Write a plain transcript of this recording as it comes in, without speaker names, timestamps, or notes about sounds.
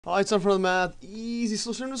Hi, it's time for the math. Easy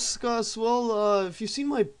solution to discuss. Well, if you've seen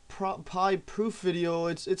my pi proof video,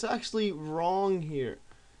 it's actually wrong here.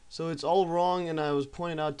 So it's all wrong, and I was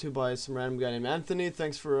pointed out to by some random guy named Anthony.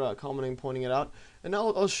 Thanks for commenting, pointing it out. And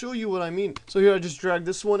now I'll show you what I mean. So here I just dragged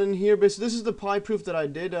this one in here. Basically, this is the pi proof that I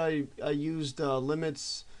did. I used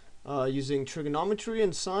limits using trigonometry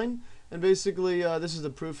and sine. And basically, this is the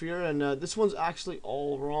proof here. And this one's actually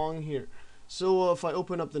all wrong here. So if I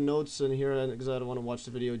open up the notes in here, because I don't want to watch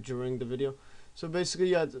the video during the video. So basically,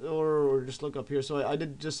 yeah, or just look up here. So I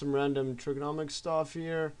did just some random trigonomic stuff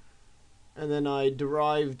here. And then I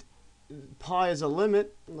derived pi as a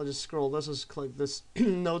limit. I'll just scroll this. Let's click this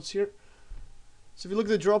notes here. So if you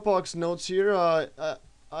look at the Dropbox notes here,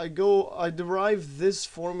 I derive this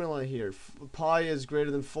formula here. Pi is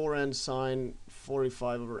greater than 4n sine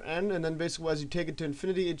 45 over n. And then basically, as you take it to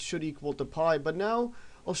infinity, it should equal to pi. But now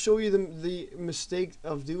I'll show you the mistake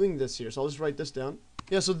of doing this here. So I'll just write this down.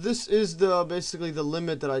 Yeah, so this is basically the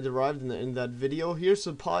limit that I derived in that video here.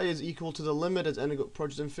 So pi is equal to the limit as n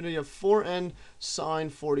approaches infinity of 4n sine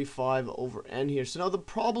 45 over n here. So now the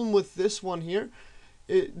problem with this one here,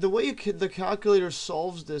 the way the calculator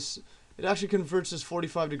solves this, it actually converts this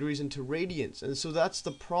 45 degrees into radians. And so that's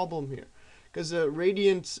the problem here. Because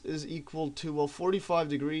radians is equal to, well, 45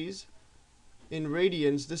 degrees in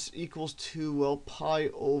radians, this equals to, well, pi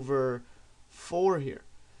over 4 here.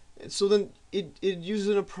 And so then it uses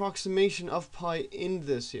an approximation of pi in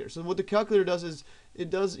this here. So what the calculator does is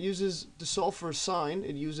uses to solve for sine,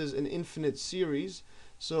 it uses an infinite series.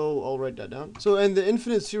 So I'll write that down. So, and the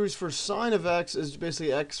infinite series for sine of x is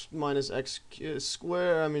basically x minus x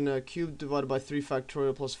cubed divided by 3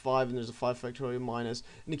 factorial plus 5, and there's a 5 factorial minus,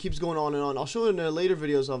 and it keeps going on and on. I'll show it in later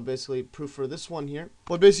videos of basically proof for this one here.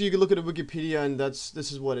 But basically you can look at Wikipedia, and this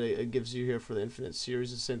is what it gives you here for the infinite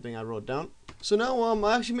series. It's the same thing I wrote down. So now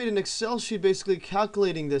I actually made an Excel sheet basically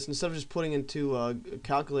calculating this instead of just putting into a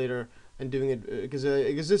calculator and doing it, because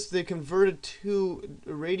they converted to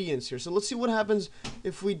radians here. So let's see what happens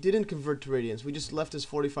if we didn't convert to radians. We just left this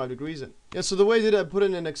 45 degrees in. Yeah, so the way that I put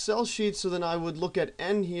in an Excel sheet, so then I would look at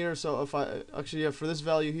n here. So if I actually, yeah, for this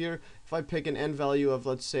value here, if I pick an n value of,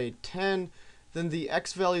 let's say, 10, then the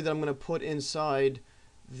x value that I'm going to put inside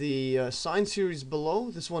the sine series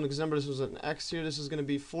below, this one, because remember this was an x here, this is going to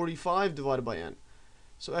be 45 divided by n.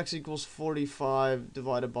 So x equals 45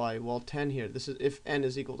 divided by, well, 10 here. This is if n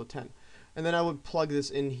is equal to 10. And then I would plug this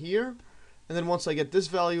in here, and then once I get this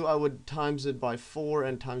value, I would times it by 4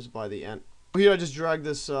 and times it by the n. Here I just drag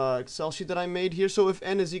this Excel sheet that I made here. So if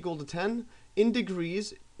n is equal to 10, in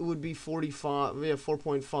degrees, it would be 45, we have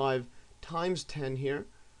 4.5 times 10 here.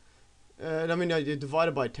 And I mean, I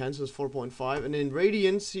divided by 10, so it's 4.5. And in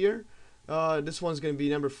radians here, this one's going to be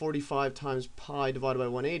number 45 times pi divided by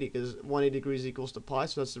 180, because 180 degrees equals to pi,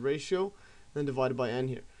 so that's the ratio, and then divided by n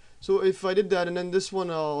here. So if I did that, and then this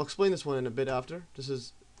one, I'll explain this one in a bit after. This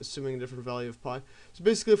is assuming a different value of pi. So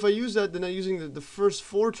basically, if I use that, then I'm using the first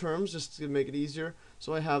 4 terms just to make it easier.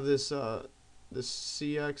 So I have this this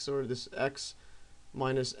cx, or this x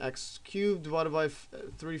minus x cubed divided by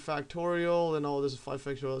 3 factorial, and all this is 5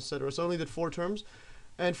 factorial, etc. So I only did 4 terms.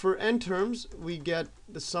 And for n terms, we get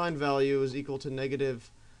the sine value is equal to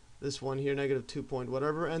negative this one here, negative 2 point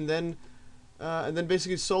whatever. And then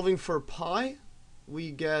basically solving for pi,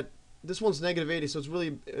 we get, this one's negative 80, so it's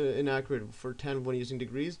really inaccurate for 10 when using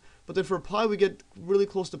degrees. But then for pi, we get really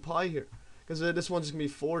close to pi here, because this one's going to be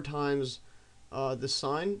 4 times the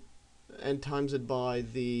sine, and times it by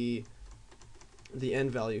the n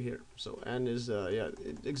value here. So n is, yeah,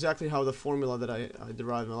 exactly how the formula that I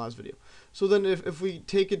derived in my last video. So then if we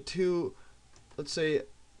take it to, let's say,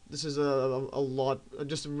 this is a lot,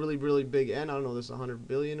 just a really, really big n, I don't know, this is 100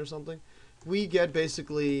 billion or something, we get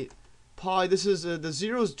basically pi, this is the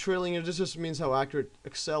zeros trailing here. This just means how accurate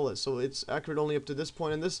Excel is. So it's accurate only up to this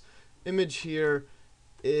point, and this image here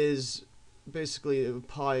is basically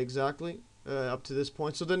pi exactly up to this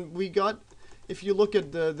point. So then we got, if you look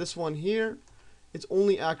at this one here, it's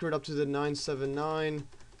only accurate up to the 979.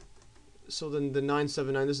 So then the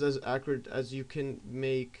 979, this is as accurate as you can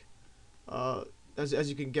make, as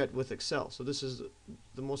you can get with Excel. So this is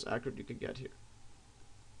the most accurate you could get here.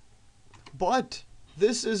 But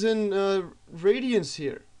this is in radians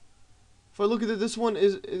here. If I look at it, this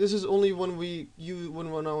is only when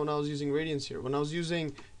when I was using radians here. When I was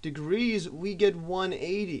using degrees, we get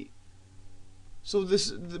 180. So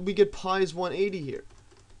we get pi is 180 here.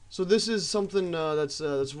 So this is something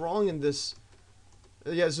that's wrong in this.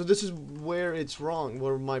 Yeah, so this is where it's wrong,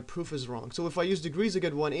 where my proof is wrong. So if I use degrees, I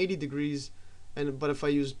get 180 degrees, but if I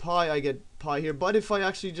use pi, I get pi here. But if I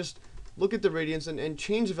actually just look at the radians and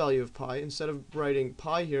change the value of pi instead of writing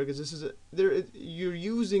pi here, because this is you're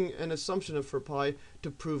using an assumption for pi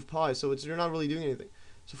to prove pi, so you're not really doing anything.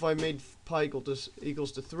 So if I made pi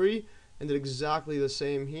equals to 3 and did exactly the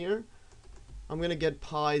same here, I'm going to get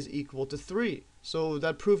pi is equal to 3. So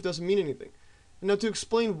that proof doesn't mean anything. And now to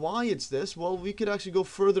explain why it's this, well, we could actually go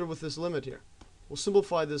further with this limit here. We'll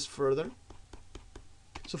simplify this further.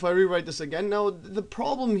 So if I rewrite this again, now the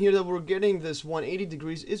problem here that we're getting this 180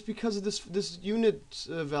 degrees is because of this unit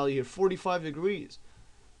value here, 45 degrees.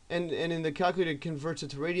 And in the calculator it converts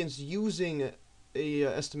it to radians using a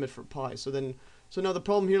estimate for pi. So now the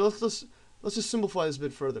problem here, let's just simplify this a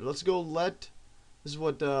bit further. Let's go this is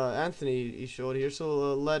what Anthony he showed here.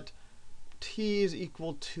 So let t is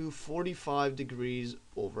equal to 45 degrees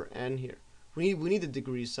over n here. We need the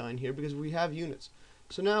degrees sign here because we have units.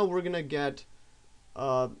 So now we're gonna get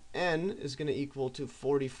n is gonna equal to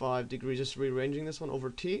 45 degrees. Just rearranging this one over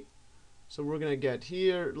t. So we're gonna get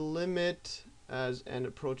here limit as n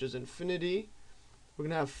approaches infinity. We're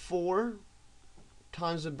gonna have 4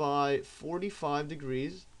 times it by 45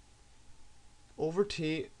 degrees over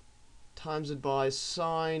t times it by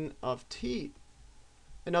sine of t.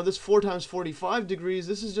 And now this 4 times 45 degrees,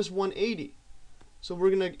 this is just 180. So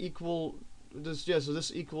we're going to equal this, yeah, so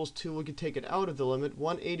this equals to, we could take it out of the limit,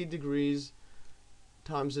 180 degrees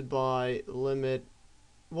times it by limit,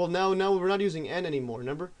 well now we're not using n anymore,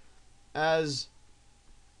 remember?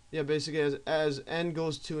 Basically as n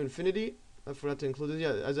goes to infinity, I forgot to include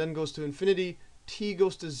this, as n goes to infinity, t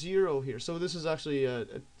goes to 0 here. So this is actually a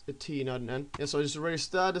t, not an n. Yeah, so I just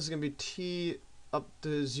erased that. This is going to be t up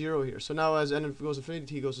to 0 here. So now as n goes to infinity,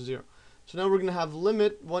 t goes to 0. So now we're going to have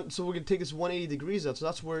limit, so we're going to take this 180 degrees out. So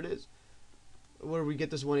that's where it is, where we get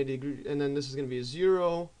this 180 degrees. And then this is going to be a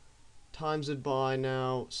 0 times it by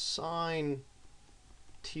now sine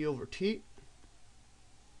t over t.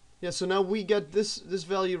 Yeah, so now we get this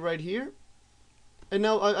value right here. And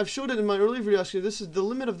now I've showed it in my earlier video. Actually, this is the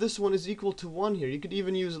limit of this one is equal to 1 here. You could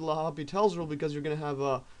even use L'Hopital's rule because you're going to have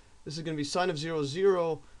this is going to be sine of 0,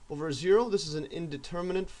 0 over 0. This is an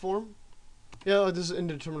indeterminate form. Yeah, this is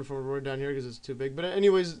indeterminate form right down here because it's too big. But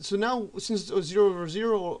anyways, so now since it's 0 over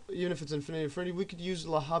 0, even if it's infinity, we could use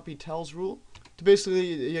L'Hopital's rule to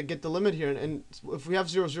basically get the limit here. And if we have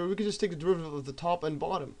 0, 0, we could just take the derivative of the top and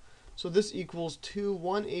bottom. So this equals to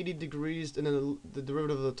 180 degrees, and then the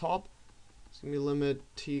derivative of the top. It's going to be limit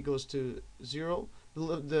t goes to 0.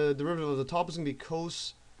 The derivative of the top is going to be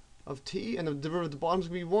cos of t, and the derivative of the bottom is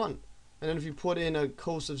going to be 1. And then if you put in a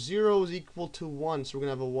cos of 0 is equal to 1, so we're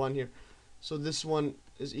going to have a 1 here. So this one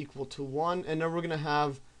is equal to 1, and now we're going to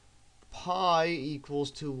have pi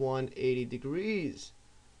equals to 180 degrees.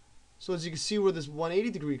 So as you can see where this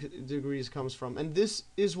 180 degrees comes from, and this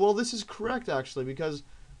is, well, this is correct actually, because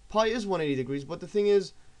pi is 180 degrees, but the thing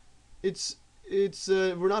is,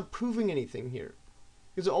 we're not proving anything here,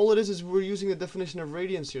 because all it is we're using the definition of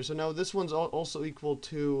radians here. So now this one's also equal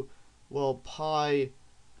to, well, pi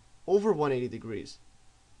over 180 degrees.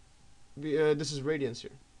 This is radians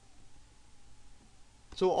here.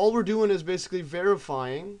 So all we're doing is basically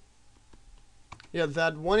verifying,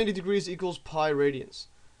 that 180 degrees equals pi radians.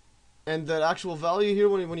 And that actual value here,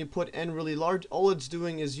 when you put n really large, all it's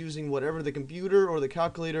doing is using whatever the computer or the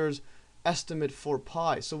calculator's estimate for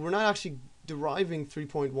pi. So we're not actually deriving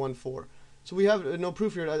 3.14. So we have no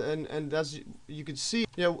proof here, and as you can see,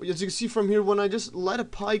 as you can see from here, when I just let a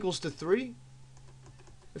pi equals to 3,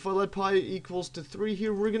 if I let pi equals to 3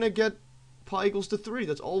 here, we're gonna get pi equals to 3.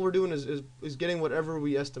 That's all we're doing is getting whatever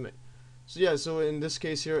we estimate. So so in this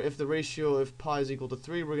case here, if the ratio, if pi is equal to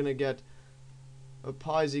 3, we're gonna get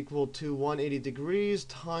pi is equal to 180 degrees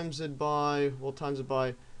times it by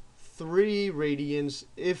 3 radians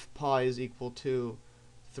if pi is equal to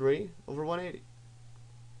 3 over 180.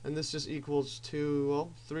 And this just equals to,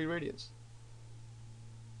 well, 3 radians.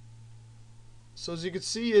 So as you can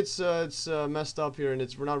see, it's messed up here,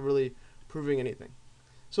 and we're not really proving anything.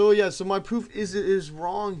 So so my proof is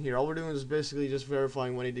wrong here. All we're doing is basically just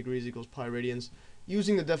verifying 180 degrees equals pi radians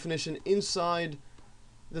using the definition inside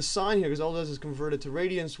the sign here, because all it does is convert it to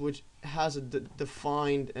radians, which has a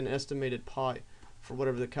defined and estimated pi for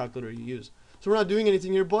whatever the calculator you use. So we're not doing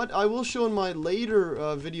anything here, but I will show in my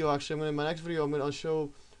later video, actually, in my next video, I'll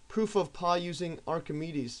show proof of pi using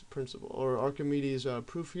Archimedes' principle, or Archimedes'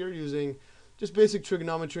 proof here, using just basic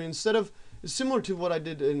trigonometry. Instead of, it's similar to what I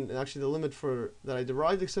did in actually the limit that I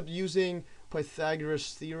derived, except using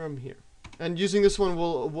Pythagoras' theorem here. And using this one,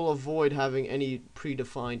 we'll avoid having any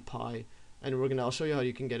predefined pi. And I'll show you how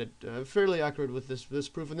you can get it fairly accurate with this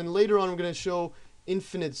proof. And then later on, I'm going to show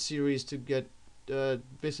infinite series to get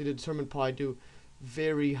basically to determine pi to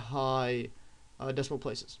very high decimal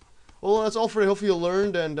places. Well, that's all for today. Hopefully you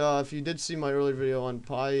learned, and if you did see my earlier video on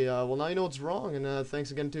pi, well, now you know what's wrong. And thanks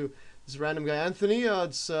again to this random guy, Anthony.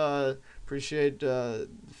 Appreciate the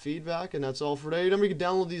feedback, and that's all for today. Remember, you can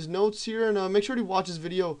download these notes here, and make sure to watch this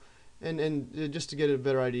video, and just to get a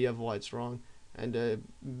better idea of why it's wrong, and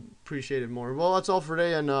appreciate it more. Well, that's all for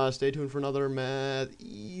today, and stay tuned for another math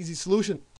easy solution.